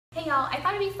y'all, I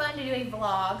thought it'd be fun to do a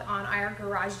vlog on our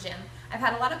garage gym. I've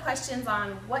had a lot of questions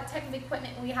on what type of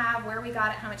equipment we have, where we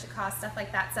got it, how much it costs, stuff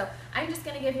like that. So I'm just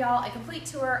going to give y'all a complete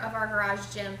tour of our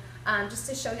garage gym just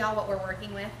to show y'all what we're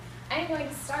working with. I'm going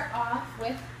to start off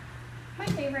with my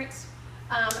favorite,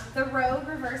 the Rogue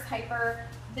Reverse Hyper.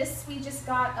 This we just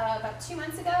got about 2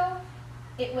 months ago.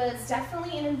 It was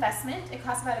definitely an investment. It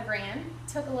cost about $1,000.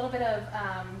 Took a little bit of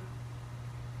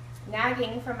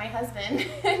nagging from my husband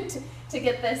to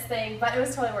get this thing, but it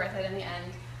was totally worth it in the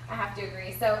end. I have to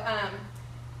agree. So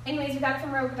anyways, we got it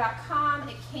from Rogue.com.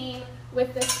 It came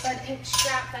with this stud ink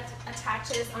strap that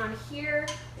attaches on here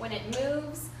when it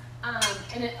moves.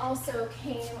 And it also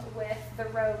came with the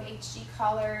Rogue HD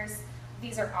collars.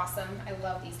 These are awesome. I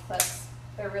love these clips.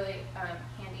 They're really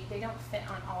handy. They don't fit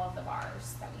on all of the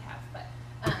bars that we have, but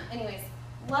anyways,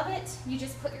 love it. You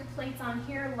just put your plates on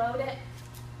here, load it.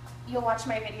 You'll watch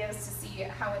my videos to see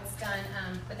how it's done,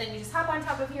 but then you just hop on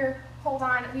top of here, hold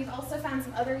on. We've also found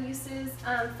some other uses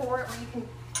for it where you can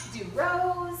do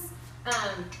rows.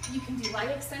 You can do leg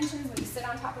extensions when you sit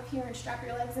on top of here and strap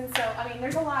your legs in. So, I mean,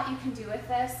 there's a lot you can do with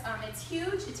this. It's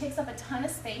huge. It takes up a ton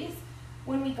of space.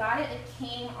 When we got it, it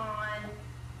came on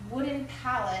wooden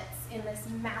pallets in this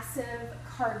massive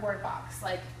cardboard box,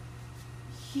 like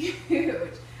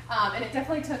huge. And it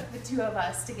definitely took the two of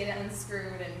us to get it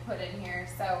unscrewed and put in here.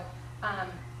 So,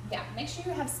 yeah, make sure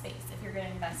you have space if you're going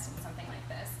to invest in something like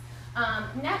this.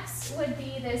 Next would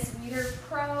be this Weeder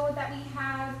Pro that we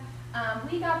have.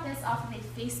 We got this off of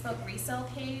a Facebook resale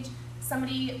page.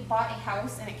 Somebody bought a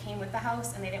house and it came with the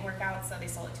house and they didn't work out, so they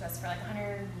sold it to us for like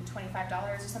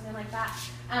 $125 or something like that.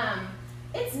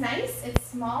 It's nice, it's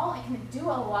small, it can do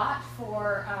a lot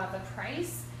for the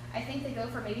price. I think they go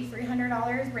for maybe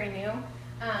 $300 brand new.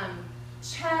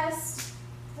 Chest,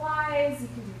 flies, you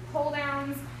can do pull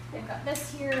downs. They've got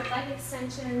this here, leg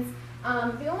extensions.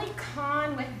 The only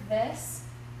con with this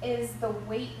is the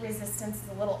weight resistance is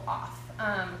a little off.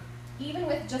 Even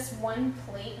with just one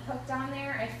plate hooked on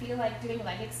there, I feel like doing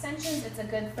leg extensions, it's a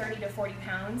good 30 to 40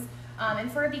 pounds.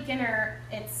 And for a beginner,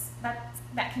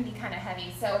 that can be kind of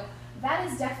heavy. So that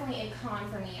is definitely a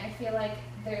con for me. I feel like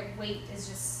their weight is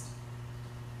just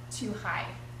too high,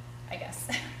 I guess.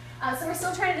 So we're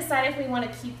still trying to decide if we want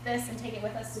to keep this and take it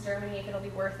with us to Germany, if it'll be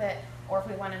worth it, or if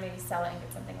we want to maybe sell it and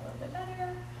get something a little bit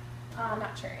better. I'm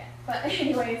not sure yet. But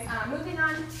anyways, moving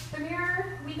on, the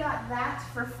mirror, we got that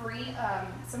for free.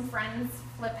 Some friends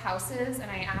flip houses, and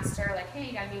I asked her, like, hey,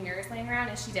 you got any mirrors laying around?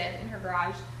 And she did in her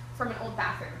garage from an old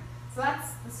bathroom. So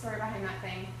that's the story behind that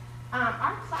thing.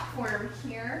 Our platform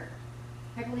here,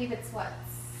 I believe it's what,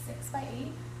 6 by 8?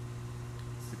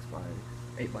 6 by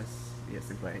 8 by, yeah,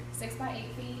 6 by 8. 6 by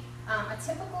 8 feet. A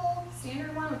typical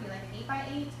standard one would be like 8 by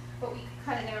 8, but we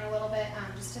cut it down a little bit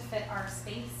just to fit our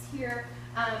space here.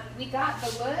 We got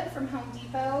the wood from Home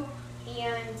Depot,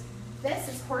 and this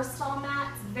is horse stall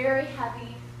mat. It's very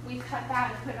heavy. We cut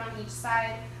that and put it on each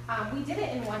side. We did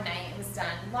it in one night. It was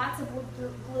done. Lots of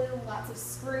wood glue, lots of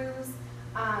screws.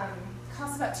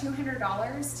 Cost about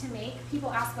 $200 to make.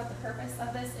 People ask what the purpose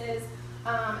of this is.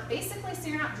 Basically, so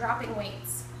you're not dropping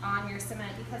weights on your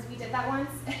cement, because we did that once.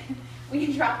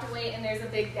 We dropped a weight and there's a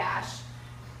big gash,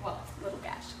 well, little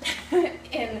gash,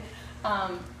 in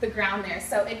the ground there.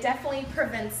 So it definitely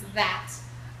prevents that,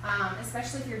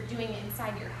 especially if you're doing it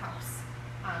inside your house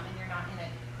and you're not in a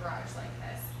garage like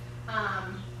this.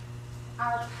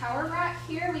 Our power rack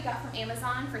here we got from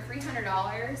Amazon for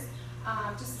 $300,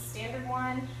 just a standard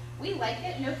one. We like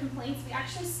it, no complaints. We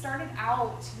actually started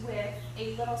out with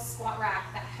a little squat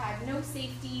rack that had no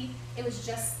safety. It was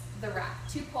just the rack,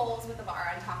 2 poles with a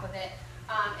bar on top of it.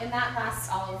 And that lasts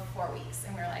all of 4 weeks.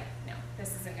 And we were like, no,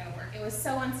 this isn't gonna work. It was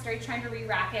so unstraight, trying to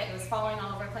re-rack it. It was falling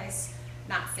all over the place,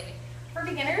 not safe. For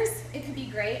beginners, it could be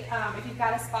great if you've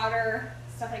got a spotter,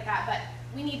 stuff like that, but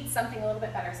we need something a little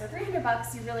bit better. So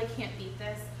 $300, you really can't beat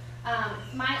this.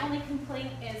 My only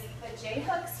complaint is the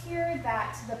J-hooks here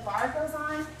that the bar goes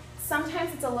on.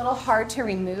 Sometimes it's a little hard to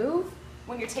remove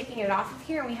when you're taking it off of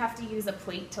here, and we have to use a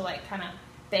plate to like kind of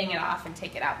bang it off and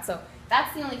take it out. So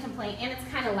that's the only complaint, and it's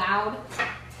kind of loud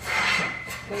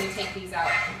when you take these out.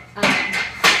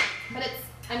 But it's,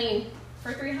 I mean,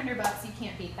 for $300, you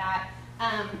can't beat that.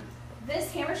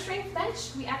 This hammer strength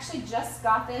bench, we actually just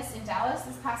got this in Dallas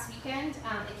this past weekend.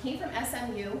 It came from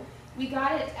SMU. We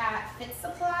got it at Fit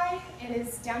Supply. It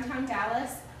is downtown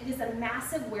Dallas. It is a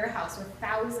massive warehouse with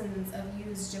thousands of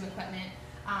used gym equipment.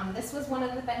 This was one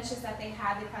of the benches that they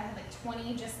had. They probably had like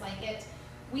 20 just like it.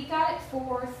 We got it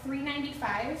for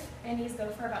 $395, and these go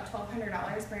for about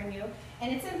 $1,200 brand new,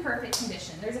 and it's in perfect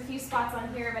condition. There's a few spots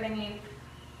on here, but I mean,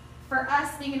 For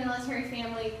us, being a military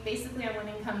family, basically on one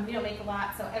income, we don't make a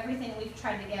lot, so everything we've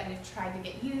tried to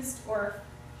get used or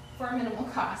for a minimal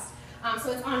cost.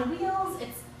 So it's on wheels,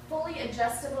 it's fully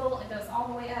adjustable, it goes all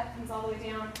the way up, comes all the way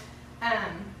down.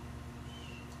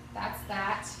 That's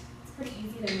that. It's pretty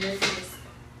easy to move, you just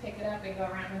pick it up and go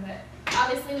around with it.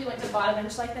 Obviously, we wouldn't have bought a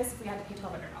bench like this if we had to pay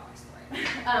 $1,200 for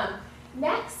it.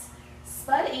 Next,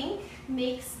 Spud Inc.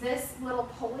 makes this little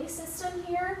pulley system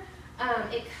here.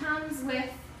 It comes with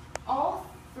all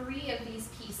 3 of these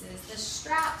pieces, the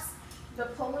straps, the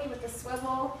pulley with the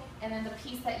swivel, and then the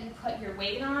piece that you put your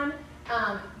weight on.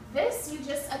 This you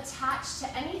just attach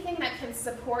to anything that can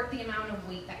support the amount of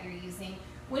weight that you're using.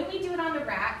 When we do it on the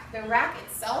rack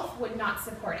itself would not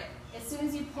support it. As soon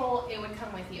as you pull, it would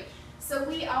come with you. So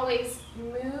we always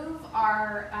move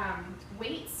our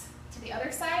weights to the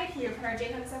other side. We would put our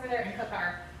J-hooks over there and hook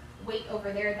our weight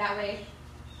over there. That way,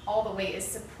 all the weight is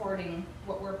supporting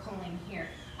what we're pulling here.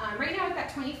 Right now I've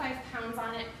got 25 pounds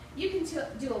on it. You can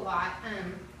do a lot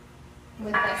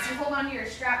with this. You hold on to your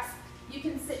straps. You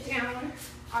can sit down.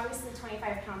 Obviously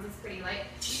 25 pounds is pretty light.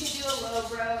 You can do a low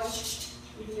row.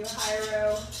 You can do a high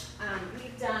row.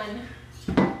 We've done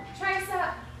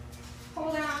tricep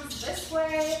pull downs this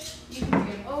way. You can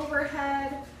do an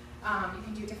overhead. You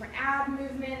can do different ab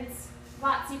movements.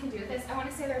 Lots you can do with this. I want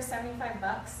to say they're $75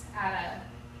 at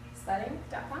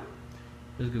spudding.com.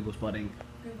 There's Google Spudding.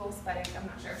 Google Spudding, I'm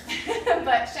not sure.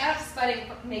 But shout out to Spudding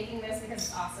for making this because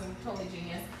it's awesome, totally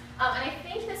genius. And I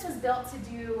think this was built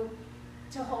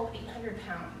to hold 800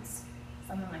 pounds,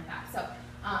 something like that. So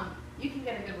you can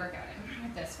get a good workout in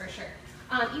with this for sure.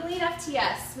 Elite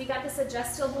FTS, we got this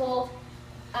adjustable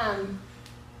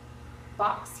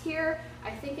box here.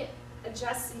 I think it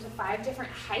adjusts into 5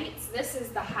 different heights. This is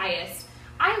the highest.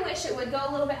 I wish it would go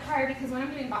a little bit higher because when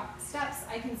I'm doing box steps,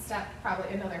 I can step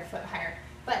probably another foot higher.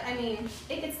 But I mean,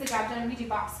 it gets the job done. We do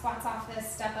box squats off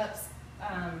this, step ups,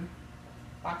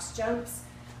 box jumps,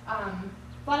 a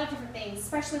lot of different things,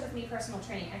 especially with me personal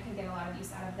training. I can get a lot of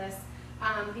use out of this.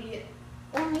 The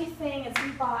only thing is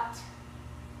we bought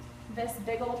this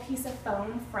big old piece of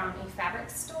foam from a fabric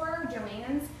store,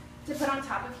 Joann's, to put on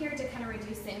top of here to kind of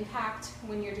reduce the impact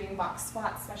when you're doing box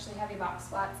squats, especially heavy box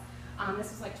squats.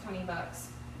 This was like $20.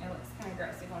 It looks kind of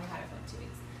gross. We've only had it for like 2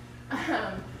 weeks.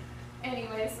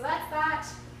 Anyway, so that's that.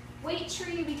 Weight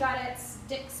tree, we got at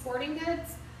Dick's Sporting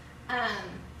Goods,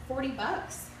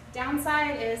 $40.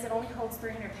 Downside is it only holds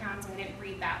 300 pounds, and we didn't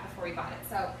read that before we bought it.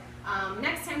 So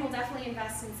next time we'll definitely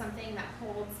invest in something that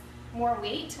holds more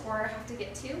weight, or have to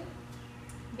get 2,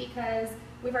 because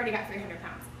we've already got 300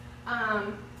 pounds.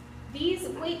 These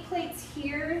weight plates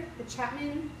here, the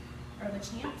Chapman, or the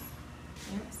Champs,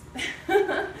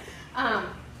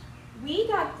 we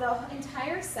got the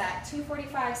entire set,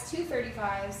 245s,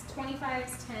 235s,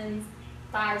 25s, 10s,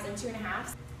 5s, and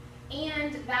 2.5s.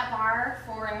 And that bar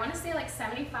for, I want to say like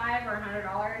 $75 or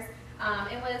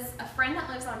 $100. It was a friend that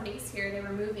lives on base here. They were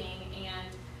moving,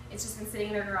 and it's just been sitting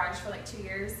in their garage for like 2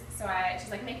 years. So she's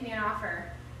like, make me an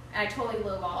offer. And I totally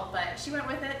lowballed, but she went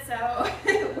with it,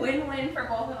 so win-win for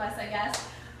both of us, I guess.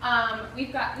 We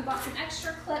bought some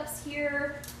extra clips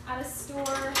here at a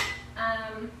store.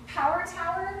 Power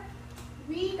tower,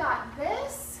 we got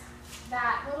this,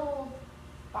 that little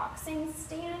boxing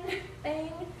stand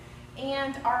thing,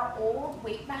 and our old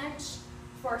weight bench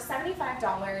for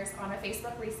 $75 on a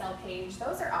Facebook resale page.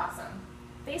 Those are awesome.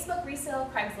 Facebook resale,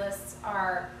 Craigslist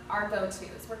are our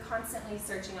go-tos. We're constantly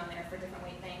searching on there for different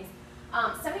weight things.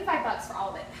 $75 for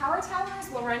all of it. Power towers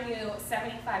will run you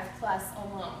 $75 plus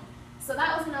alone. So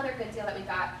that was another good deal that we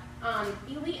got.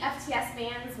 Elite FTS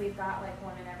bands, we've got like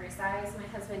one in every size. My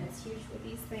husband is huge with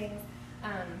these things.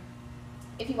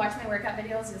 If you watch my workout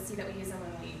videos, you'll see that we use them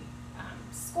when we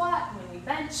squat, when we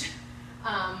bench,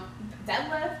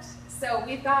 deadlift. So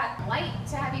we've got light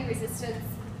to heavy resistance,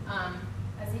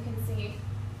 as you can see.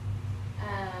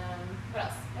 What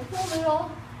else? A pool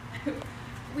noodle.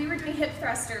 We were doing hip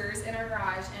thrusters in our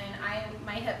garage, and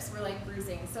my hips were like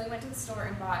bruising. So we went to the store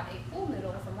and bought a pool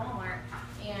noodle from Walmart,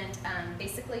 and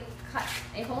basically cut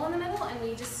a hole in the middle, and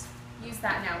we just use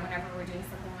that now whenever we're doing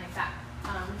something like that.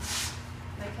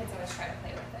 My kids always try to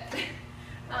play with it.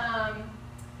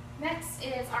 Next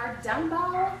is our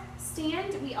dumbbell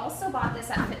stand. We also bought this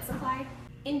at Fit Supply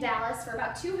in Dallas for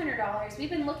about $200. We've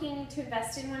been looking to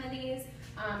invest in one of these,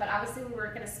 but obviously we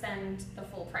weren't going to spend the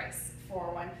full price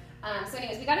for one. So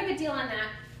anyways, we got a good deal on that.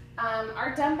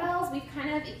 Our dumbbells, we've kind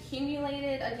of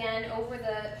accumulated again over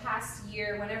the past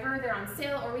year whenever they're on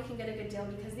sale or we can get a good deal,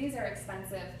 because these are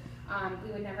expensive.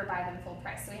 We would never buy them full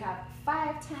price. So we have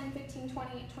 5, 10, 15,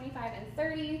 20, 25, and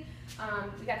 30.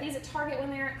 We got these at Target when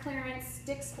they're at clearance,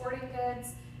 Dick's Sporting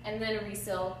Goods, and then a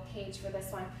resale page for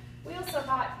this one. We also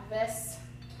got this.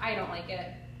 I don't like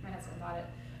it. My husband bought it.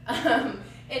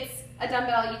 It's a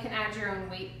dumbbell. You can add your own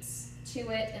weights to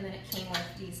it, and then it came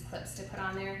with these clips to put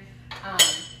on there.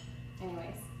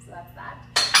 Anyways, so that's that.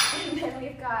 And then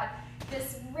we've got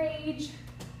this Rage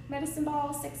medicine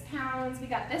ball, 6 pounds. We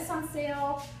got this on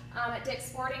sale at Dick's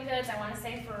Sporting Goods. I want to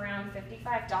say for around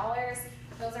 $55.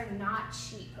 Those are not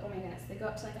cheap. Oh my goodness, they go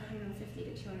up to like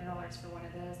 $150 to $200 for one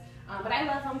of those. But I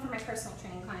love them for my personal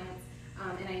training clients,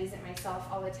 and I use it myself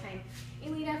all the time.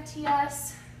 Elite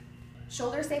FTS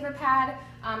shoulder saver pad.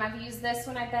 I've used this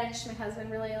when I bench. My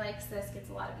husband really likes this, gets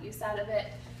a lot of use out of it.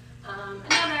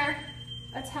 Another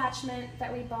attachment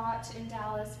that we bought in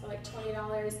Dallas for like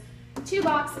 $20. 2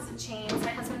 boxes of chains.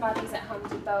 My husband bought these at Home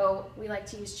Depot. We like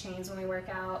to use chains when we work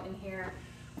out in here.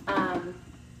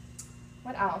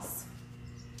 What else?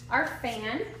 Our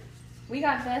fan. We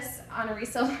got this on a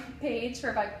resale page for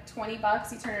about 20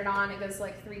 bucks. You turn it on, it goes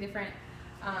like 3 different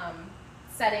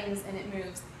settings and it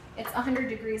moves. It's 100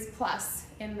 degrees plus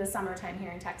in the summertime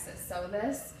here in Texas. So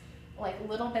this like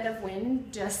little bit of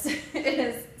wind just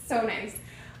is so nice.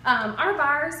 Our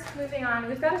bars, moving on,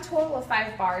 we've got a total of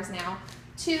 5 bars now.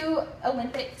 2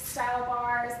 Olympic style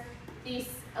bars, these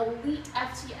Elite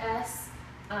FTS.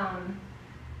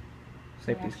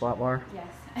 Safety squat bar.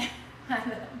 Yes,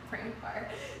 brain bar.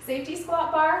 Safety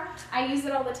squat bar. I use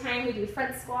it all the time. We do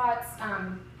front squats,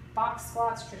 box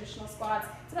squats, traditional squats.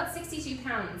 It's about 62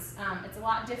 pounds. It's a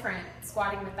lot different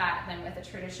squatting with that than with a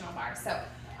traditional bar. So,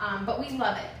 but we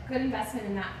love it. Good investment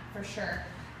in that for sure.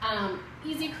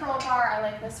 Easy curl bar. I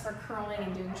like this for curling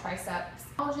and doing triceps.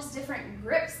 All just different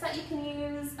grips that you can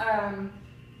use.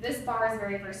 This bar is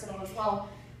very versatile as well.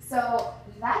 So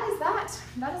that is that.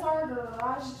 That is our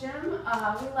garage gym.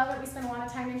 We love it. We spend a lot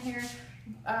of time in here.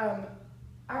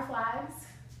 Our flags,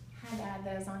 had to add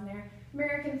those on there.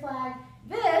 American flag.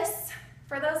 This,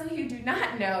 for those of you who do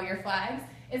not know your flags,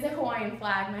 is a Hawaiian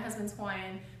flag. My husband's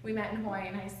Hawaiian. We met in Hawaii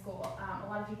in high school. A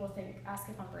lot of people ask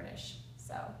if I'm British.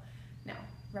 So no,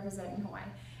 representing Hawaii.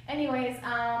 Anyways,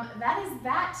 that is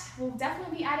that. We'll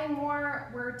definitely be adding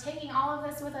more. We're taking all of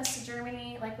this with us to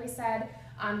Germany. Like we said,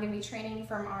 I'm going to be training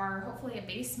from hopefully a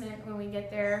basement when we get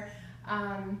there.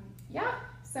 Yeah,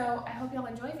 so I hope you all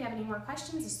enjoy. If you have any more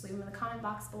questions, just leave them in the comment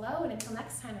box below. And until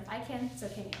next time, if I can, so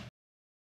can you.